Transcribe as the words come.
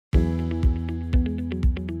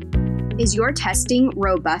Is your testing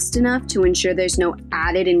robust enough to ensure there's no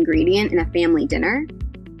added ingredient in a family dinner?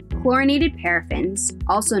 Chlorinated paraffins,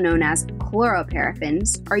 also known as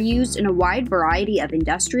chloroparaffins, are used in a wide variety of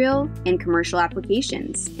industrial and commercial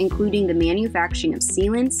applications, including the manufacturing of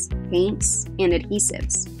sealants, paints, and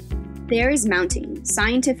adhesives. There is mounting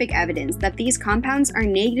scientific evidence that these compounds are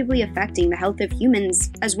negatively affecting the health of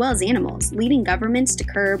humans as well as animals, leading governments to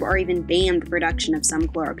curb or even ban the production of some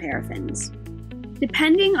chloroparaffins.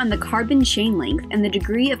 Depending on the carbon chain length and the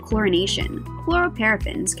degree of chlorination,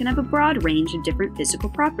 chloroparaffins can have a broad range of different physical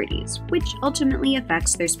properties, which ultimately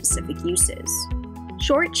affects their specific uses.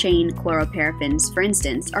 Short-chain chloroparaffins, for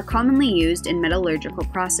instance, are commonly used in metallurgical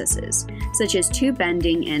processes, such as tube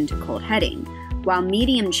bending and cold heading, while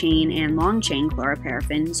medium-chain and long-chain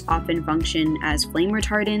chloroparaffins often function as flame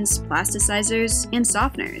retardants, plasticizers, and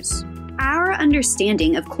softeners. Our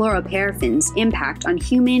understanding of chloroparaffins' impact on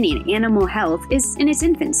human and animal health is in its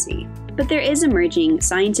infancy, but there is emerging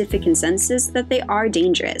scientific consensus that they are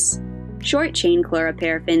dangerous. Short-chain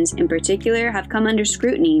chloroparaffins in particular have come under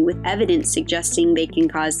scrutiny, with evidence suggesting they can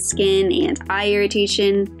cause skin and eye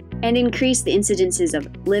irritation and increase the incidences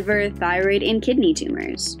of liver, thyroid, and kidney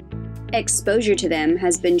tumors. Exposure to them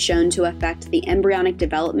has been shown to affect the embryonic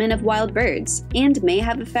development of wild birds and may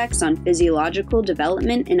have effects on physiological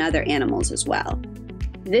development in other animals as well.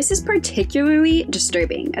 This is particularly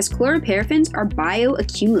disturbing as chloroparaffins are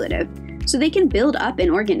bioaccumulative, so they can build up in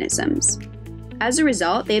organisms. As a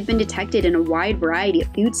result, they have been detected in a wide variety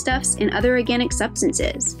of foodstuffs and other organic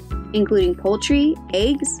substances, including poultry,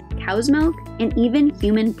 eggs, cow's milk, and even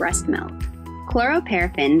human breast milk.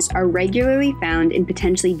 Chloroparaffins are regularly found in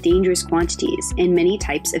potentially dangerous quantities in many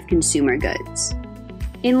types of consumer goods.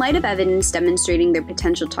 In light of evidence demonstrating their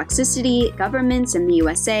potential toxicity, governments in the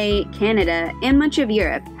USA, Canada, and much of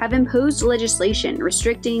Europe have imposed legislation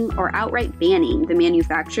restricting or outright banning the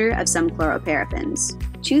manufacture of some chloroparaffins.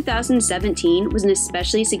 2017 was an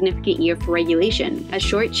especially significant year for regulation, as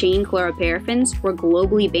short-chain chloroparaffins were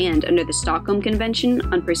globally banned under the Stockholm Convention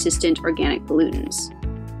on Persistent Organic Pollutants.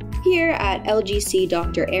 Here at LGC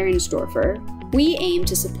Dr. Ehrenstorfer, we aim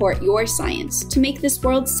to support your science to make this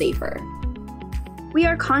world safer. We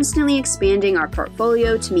are constantly expanding our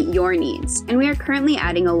portfolio to meet your needs, and we are currently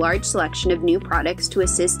adding a large selection of new products to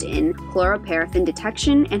assist in chloroparaffin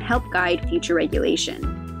detection and help guide future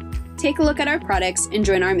regulation. Take a look at our products and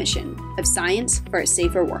join our mission of science for a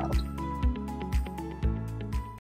safer world.